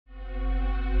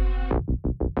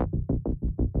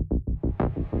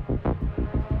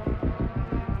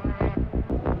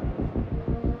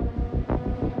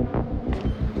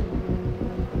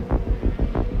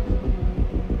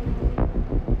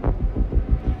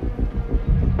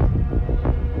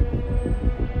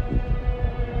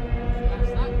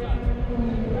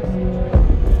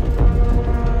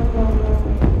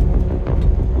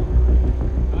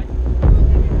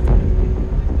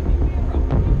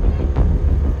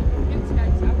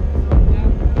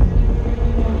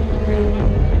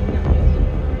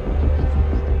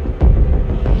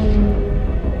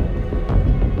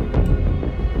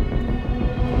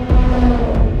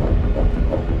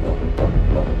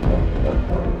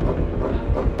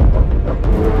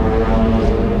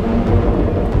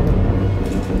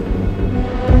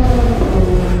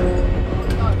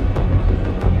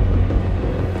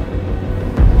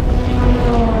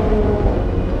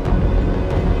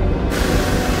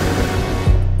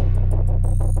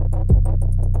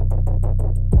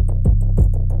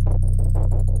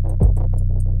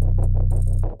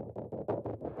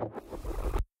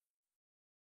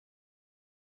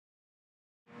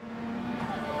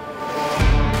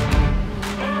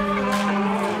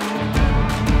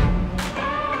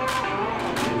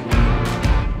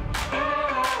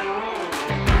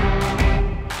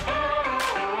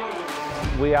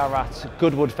We are at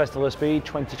Goodwood Festival of Speed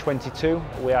 2022.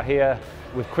 We are here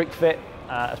with Quick Fit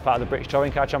as part of the British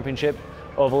Touring Car Championship,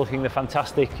 overlooking the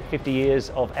fantastic 50 years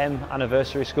of M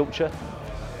anniversary sculpture.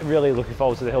 Really looking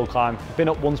forward to the hill climb. Been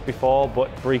up once before, but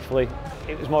briefly.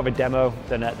 It was more of a demo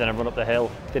than a run up the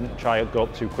hill. Didn't try to go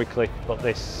up too quickly, but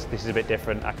this is a bit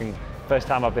different. First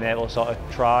time I've been able to sort of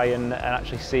try and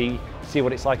actually see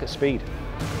what it's like at speed.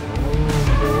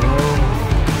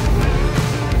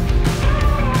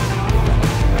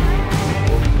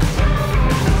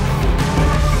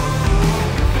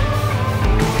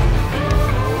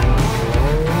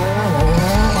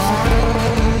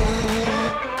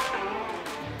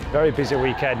 Very busy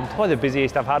weekend, probably the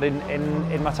busiest I've had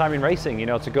in my time in racing. You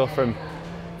know, to go from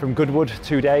Goodwood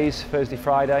 2 days, Thursday,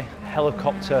 Friday,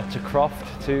 helicopter to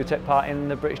Croft to take part in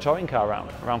the British Touring Car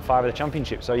round 5 of the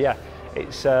championship. So yeah,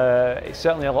 it's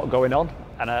certainly a lot going on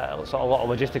and a lot of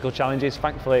logistical challenges.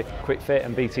 Thankfully, Quick Fit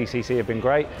and BTCC have been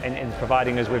great in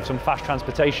providing us with some fast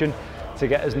transportation to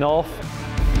get us north.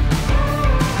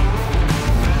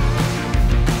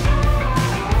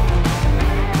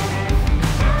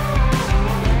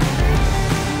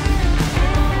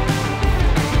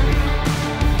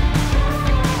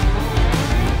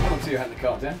 You had the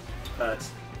car, Dan?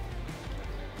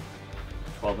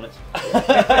 12 minutes.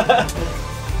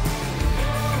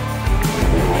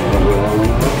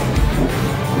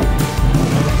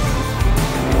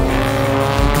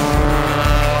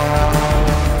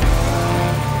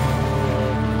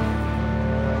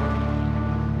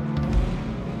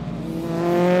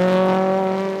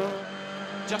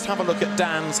 Just have a look at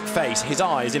Dan's face, his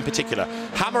eyes in particular.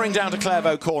 Hammering down to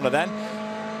Clairvaux corner then.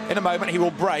 In a moment he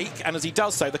will brake, and as he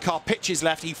does so the car pitches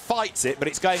left, he fights it, but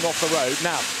it's going off the road.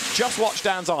 Now, just watch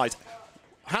Dan's eyes.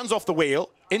 Hands off the wheel,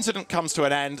 incident comes to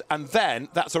an end, and then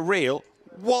that's a real,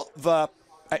 what the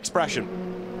expression.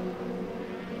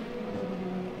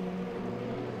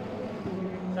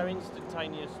 So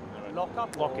instantaneous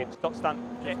lock-up? Lock it, stop, stand,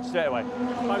 straight away.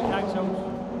 Both axles?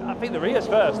 I think the rear's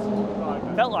first. Right.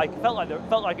 Felt like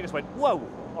it just went whoa,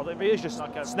 or the rear's just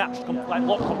snatched,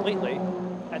 locked completely.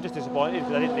 And just disappointed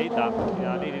because I didn't need that. You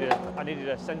know, I needed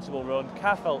a sensible run.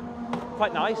 Car felt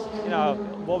quite nice. You know,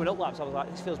 warming up laps, I was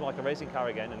like, this feels more like a racing car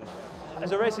again. And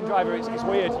as a racing driver, it's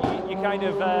weird. You kind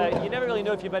of you never really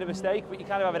know if you've made a mistake, but you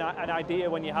kind of have an idea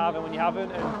when you have and when you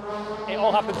haven't. And it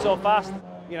all happened so fast.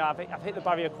 You know, I've hit the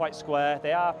barrier quite square.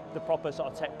 They are the proper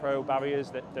sort of Tech Pro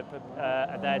barriers that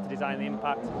are there to design the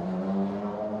impact.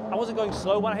 I wasn't going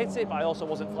slow when I hit it, but I also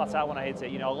wasn't flat out when I hit it.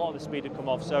 You know, a lot of the speed had come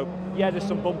off. So yeah, there's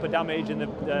some bumper damage, and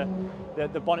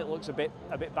the bonnet looks a bit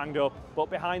banged up. But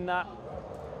behind that,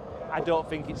 I don't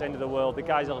think it's the end of the world. The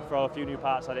guys will throw a few new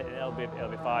parts at it, and it'll be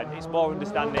fine. It's more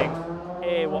understanding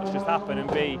A, what's just happened, and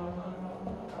B,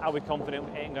 are we confident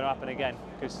it ain't going to happen again?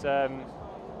 Because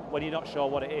when you're not sure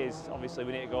what it is, obviously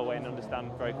we need to go away and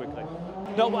understand very quickly.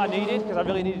 Not what I needed, because I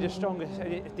really needed a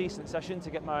decent session to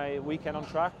get my weekend on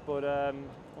track, but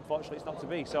unfortunately it's not to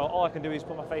be. So all I can do is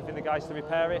put my faith in the guys to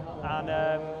repair it and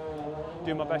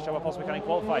do my best job I possibly can in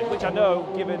qualifying, which I know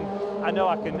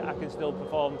I can still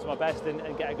perform to my best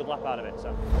and get a good lap out of it.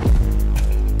 So.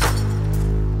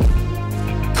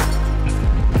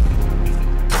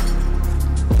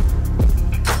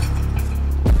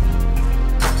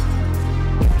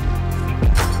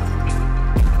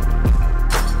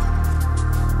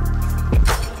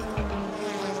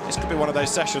 One of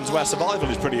those sessions where survival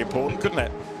is pretty important, couldn't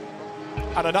it?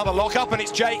 And another lock-up, and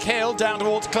it's Jake Hill down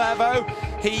towards Clairvaux.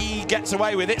 He gets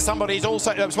away with it. Somebody's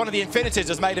also, it was one of the Infinitors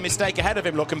has made a mistake ahead of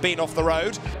him, look, and been off the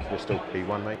road. We're still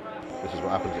P1, mate. This is what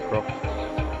happens at Croft.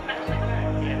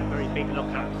 Yeah, very big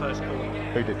lock-up first call.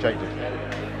 Who did Jake do?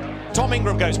 Tom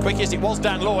Ingram goes quickest. It was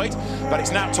Dan Lloyd, but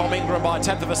it's now Tom Ingram by a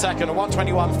tenth of a second, a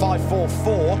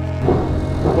 1:21.544.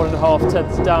 1.5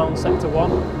 tenths down, sector 1.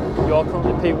 You're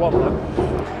currently P1 though.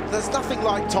 There's nothing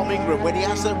like Tom Ingram when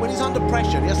he's under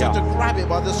pressure. He has to grab it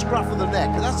by the scruff of the neck.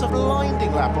 And that's a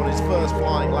blinding lap on his first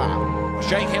flying lap.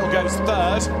 Jake Hill goes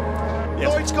third.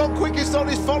 Yes. Lloyd's gone quickest on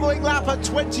his following lap at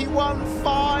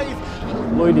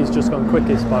 21.5. Lloyd has just gone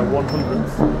quickest by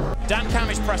 100th. Dan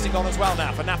Cammish pressing on as well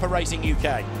now for Napa Racing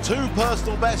UK. 2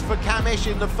 personal bests for Cammish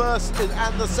in the first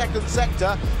and the second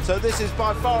sector. So this is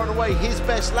by far and away his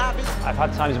best lap. I've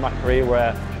had times in my career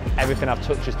where everything I've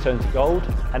touched has turned to gold,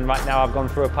 and right now I've gone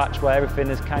through a patch where everything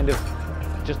has kind of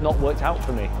just not worked out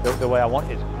for me the way I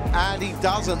wanted. And he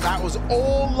doesn't. That was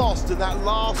all lost in that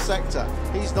last sector.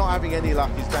 He's not having any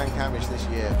luck, is Dan Cammish, this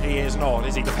year. He is not,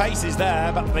 is he? The pace is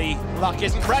there, but the luck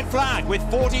isn't. Red flag with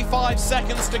 45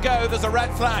 seconds to go. There's a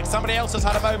red flag. Somebody else has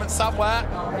had a moment somewhere.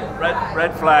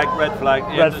 Red flag. Red flag,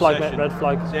 mate, red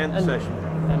flag. It's the end of the session.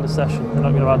 End of session. They're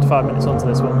not going to add 5 minutes onto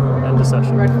this one. End of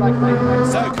session.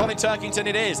 So Colin Turkington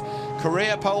it is.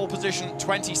 Career pole position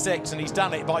 26, and he's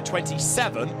done it by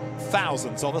 27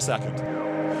 thousandths of a second.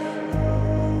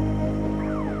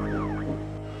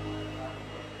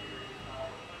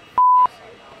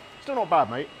 Still not bad,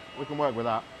 mate. We can work with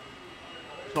that.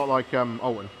 It's not like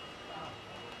Alton.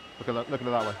 Look at it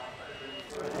that way.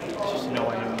 It's just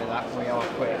annoying with that. We are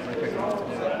quick enough to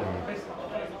do that.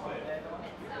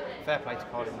 Fair play to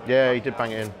Colin. Yeah, he did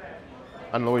bang it in.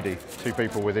 And Lloydie, 2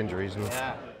 people with injuries. And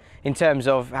yeah. In terms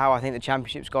of how I think the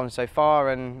championship's gone so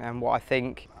far and what I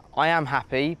think, I am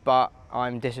happy, but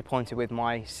I'm disappointed with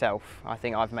myself. I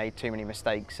think I've made too many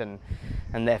mistakes and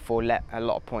therefore let a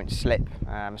lot of points slip,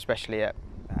 especially at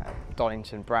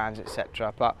Donington, Brands,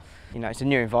 etc. But you know, it's a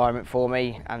new environment for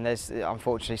me, and there's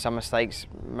unfortunately some mistakes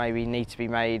maybe need to be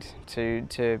made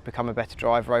to become a better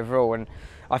driver overall. And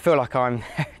I feel like I'm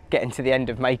getting to the end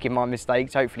of making my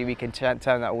mistakes. Hopefully we can turn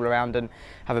that all around and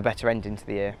have a better ending to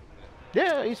the year.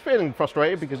 yeah, he's feeling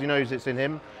frustrated because he knows it's in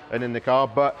him and in the car,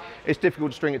 but it's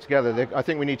difficult to string it together. I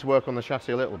think we need to work on the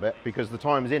chassis a little bit because the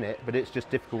time's in it, but it's just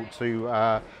difficult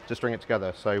to string it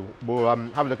together. So we'll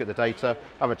have a look at the data,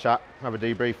 have a chat, have a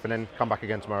debrief, and then come back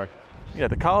again tomorrow. Yeah,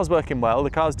 the car's working well, the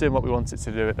car's doing what we want it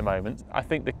to do at the moment. I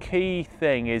think the key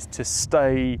thing is to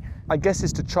stay, I guess,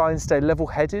 is to try and stay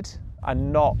level-headed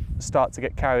and not start to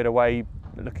get carried away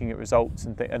looking at results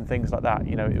and things like that.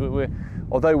 You know,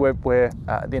 although we're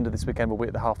at the end of this weekend, we'll be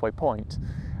at the halfway point.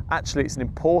 Actually, it's an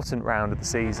important round of the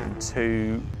season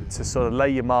to sort of lay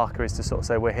your marker, is to sort of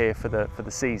say we're here for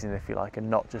the season, if you like, and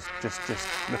not just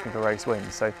looking for race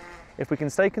wins. So if we can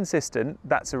stay consistent,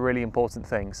 that's a really important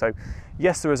thing. So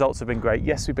yes, the results have been great.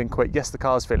 Yes, we've been quick. Yes, the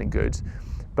car's feeling good.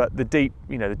 But the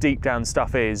deep down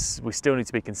stuff is we still need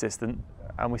to be consistent,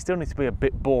 and we still need to be a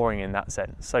bit boring in that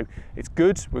sense. So it's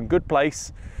good, we're in good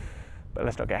place, but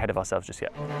let's not get ahead of ourselves just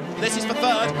yet. This is for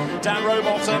third, Dan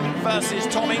Rowbottom versus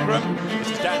Tom Ingram.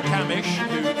 This is Dan Cammish,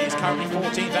 who is currently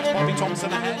 14th. That's Bobby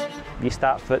Thompson ahead. You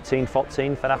start 13th,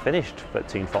 14th, and I finished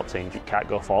 13th, 14th. You can't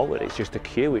go forward, it's just a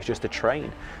queue, it's just a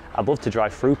train. I'd love to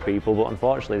drive through people, but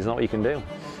unfortunately there's not what you can do.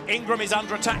 Ingram is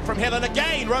under attack from Hill, and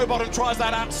again Rowbottom tries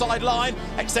that outside line,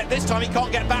 except this time he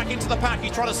can't get back into the pack.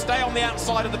 He's trying to stay on the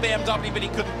outside of the BMW, but he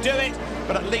couldn't do it.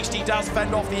 But at least he does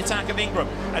fend off the attack of Ingram.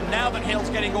 And now that Hill's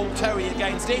getting all toey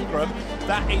against Ingram,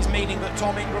 that is meaning that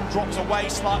Tom Ingram drops away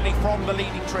slightly from the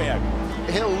leading trio.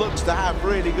 Hill looks to have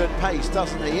really good pace,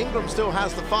 doesn't he? Ingram still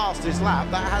has the fastest lap.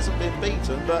 That hasn't been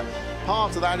beaten, but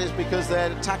part of that is because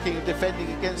they're attacking and defending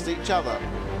against each other.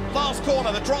 Last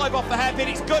corner, the drive off the hairpin,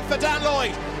 it's good for Dan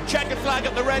Lloyd. Checkered flag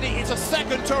at the ready, it's a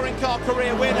second touring car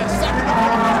career winner, second of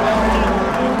the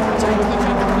as well. Takes the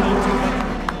checkered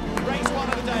flag. Race one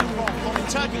of the day at Croft. Colin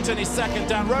Turkington is second,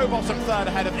 Dan Rowbottom third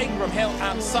ahead of Ingram, Hill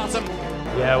and Sutton.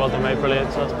 Yeah, well done, mate,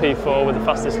 brilliant. So that's P4 with the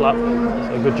fastest lap,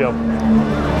 so good job.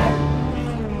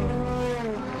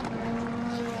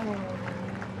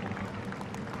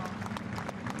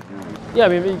 Yeah,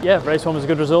 I mean, yeah, race one was a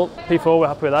good result. P4, we're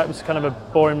happy with that. It was kind of a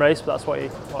boring race, but that's what he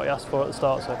asked for at the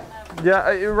start. So. Yeah,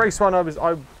 race one, I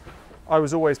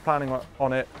was always planning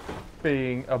on it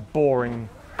being a boring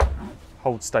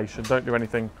hold station. Don't do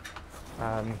anything,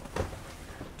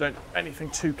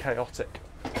 too chaotic.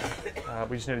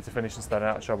 We just needed to finish and stay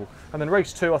out of trouble. And then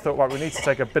race two, I thought, right, we need to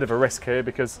take a bit of a risk here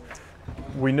because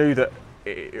we knew that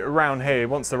around here,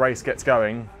 once the race gets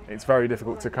going, it's very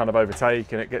difficult to kind of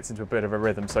overtake and it gets into a bit of a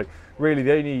rhythm. So really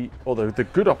the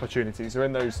good opportunities are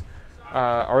in those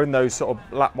sort of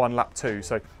lap one, lap two.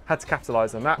 So had to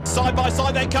capitalise on that. Side by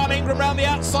side they come, Ingram round the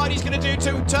outside. He's going to do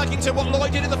to Turkington what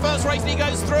Lloyd did in the first race and he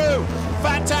goes through.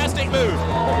 Fantastic move.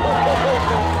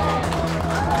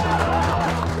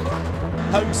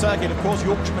 Home circuit, of course,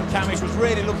 Yorkshireman Cammish was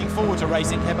really looking forward to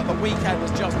racing here, but the weekend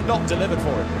was just not delivered for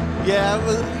him. Yeah,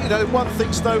 well, you know, one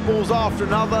thing snowballs after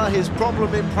another. His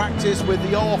problem in practice with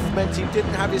the off meant he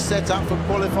didn't have his setup for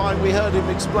qualifying. We heard him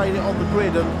explain it on the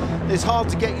grid, and it's hard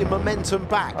to get your momentum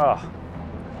back. Oh,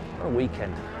 what a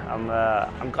weekend.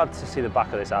 I'm glad to see the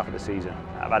back of this half of the season.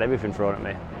 I've had everything thrown at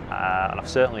me, and I've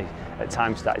certainly at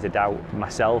times started to doubt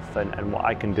myself and what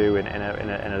I can do in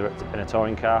a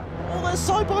touring car. Oh, they're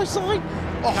side by side.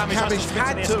 Oh, Cammish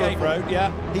had to avoid.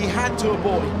 Yeah. He had to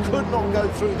avoid. He could not go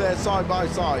through there side by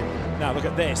side. Now look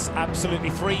at this, absolutely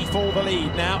free for the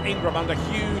lead. Now Ingram under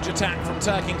huge attack from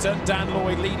Turkington. Dan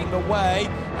Lloyd leading the way.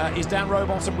 Is Dan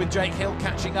Rowbottom with Jake Hill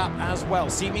catching up as well?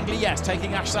 Seemingly yes,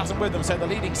 taking Ash Sutton with them. So the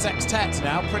leading sextet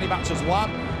now pretty much as one.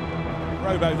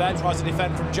 Robo there tries to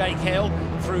defend from Jake Hill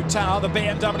through Tower. The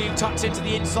BMW tucks into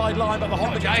the inside line, but the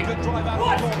Honda gets a good drive out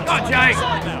of the corner.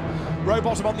 Now.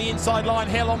 Rowbottom on the inside line,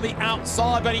 Hill on the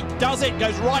outside, but he does it,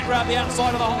 goes right round the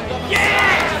outside of the Honda.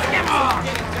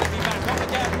 Yeah!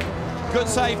 Good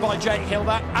save by Jake Hill,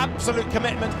 that absolute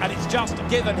commitment, and it's just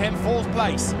given him 4th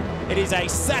place. It is a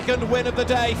 2nd win of the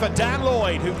day for Dan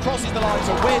Lloyd, who crosses the line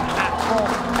to win at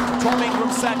Croft. Tom Ingram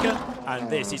 2nd, and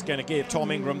this is going to give Tom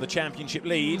Ingram the championship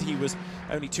lead. He was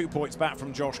only 2 points back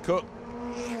from Josh Cook.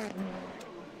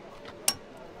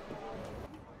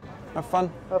 Have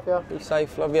fun. Love you. Be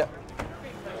safe. Love you.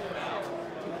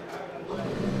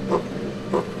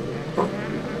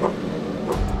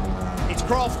 It's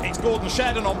Croft, it's Gordon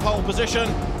Shedden on pole position,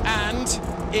 and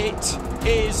it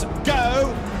is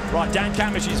go. Right, Dan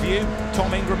Cammish's view.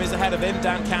 Tom Ingram is ahead of him.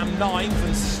 Dan Cam 9th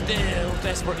and still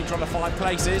desperately trying to find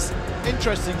places.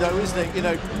 Interesting though, isn't it? You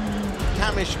know,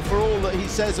 Cammish, for all that he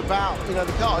says about, you know,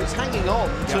 the car, he's hanging on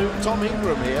to Tom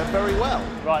Ingram here very well.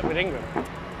 Right with Ingram.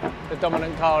 The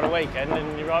dominant car of the weekend,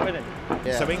 and you're right with him.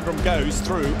 Yeah. So Ingram goes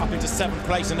through up into 7th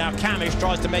place, and now Cammish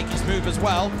tries to make his move as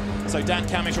well. So Dan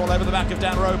Cammish all over the back of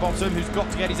Dan Rowbottom, who's got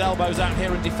to get his elbows out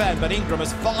here and defend, but Ingram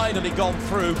has finally gone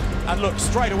through, and look,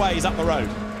 straight away he's up the road.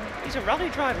 He's a rally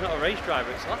driver, not a race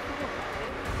driver. It's laughable.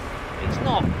 It's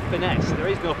not finesse. There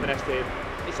is no finesse to him.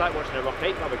 It's like watching a Rock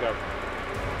 8 grabber go.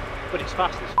 But it's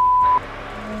fast as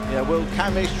Yeah, will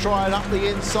Cammish try it up the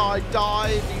inside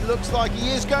dive? He looks like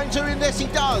he is going to, and yes he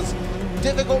does.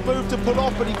 Difficult move to pull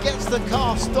off, but he gets the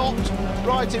car stopped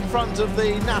right in front of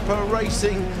the Napa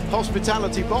Racing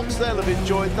hospitality box. They'll have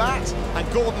enjoyed that.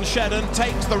 And Gordon Shedden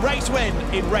takes the race win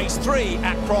in race 3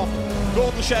 at Croft.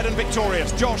 Gordon Shedden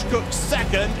victorious. Josh Cook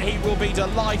 2nd. He will be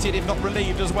delighted, if not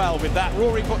relieved as well, with that.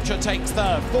 Rory Butcher takes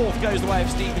 3rd. 4th goes the way of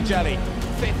Stephen Jelly.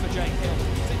 5th for Jake Hill.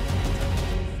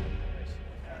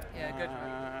 Yeah, good.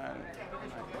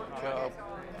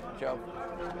 Job.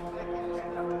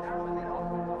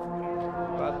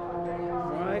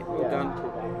 Right, well done.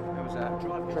 How was that?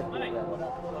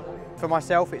 For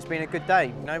myself, it's been a good day.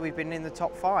 You know, we've been in the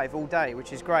top 5 all day,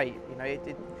 which is great. You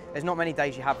know, there's not many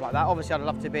days you have like that. Obviously, I'd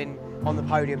love to have been on the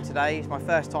podium today. It's my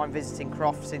first time visiting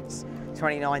Croft since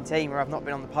 2019, where I've not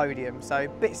been on the podium, so a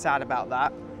bit sad about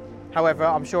that. However,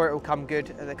 I'm sure it will come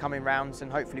good at the coming rounds,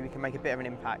 and hopefully we can make a bit of an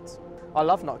impact. I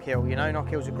love Knockhill, you know,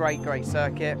 Knockhill's a great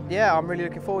circuit. Yeah, I'm really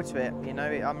looking forward to it. You know,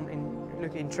 I'm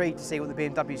intrigued to see what the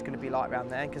BMW is going to be like around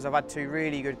there, because I've had 2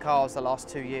 really good cars the last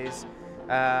 2 years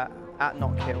at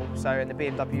Knockhill. So, and the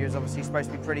BMW is obviously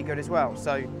supposed to be pretty good as well.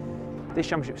 So, this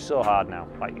championship is so hard now,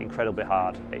 like incredibly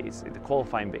hard. The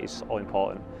qualifying bit is so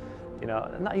important, you know,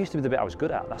 and that used to be the bit I was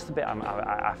good at. That's the bit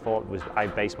I thought I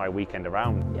based my weekend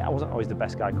around. Yeah, I wasn't always the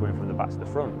best guy coming from the back to the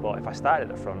front, but if I started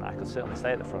at the front, I could certainly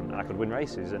stay at the front and I could win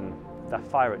races. And that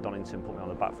fire at Donington put me on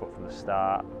the back foot from the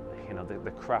start. You know,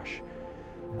 the crash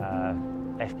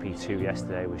FP2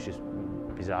 yesterday was just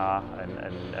bizarre, and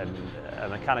a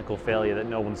mechanical failure that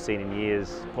no one's seen in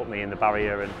years put me in the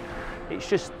barrier. And it's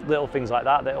just little things like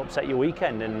that upset your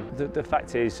weekend, and the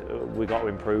fact is we've got to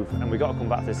improve, and we've got to come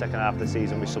back to the second half of the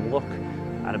season with some luck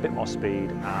and a bit more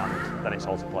speed, and then it's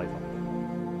all to play for.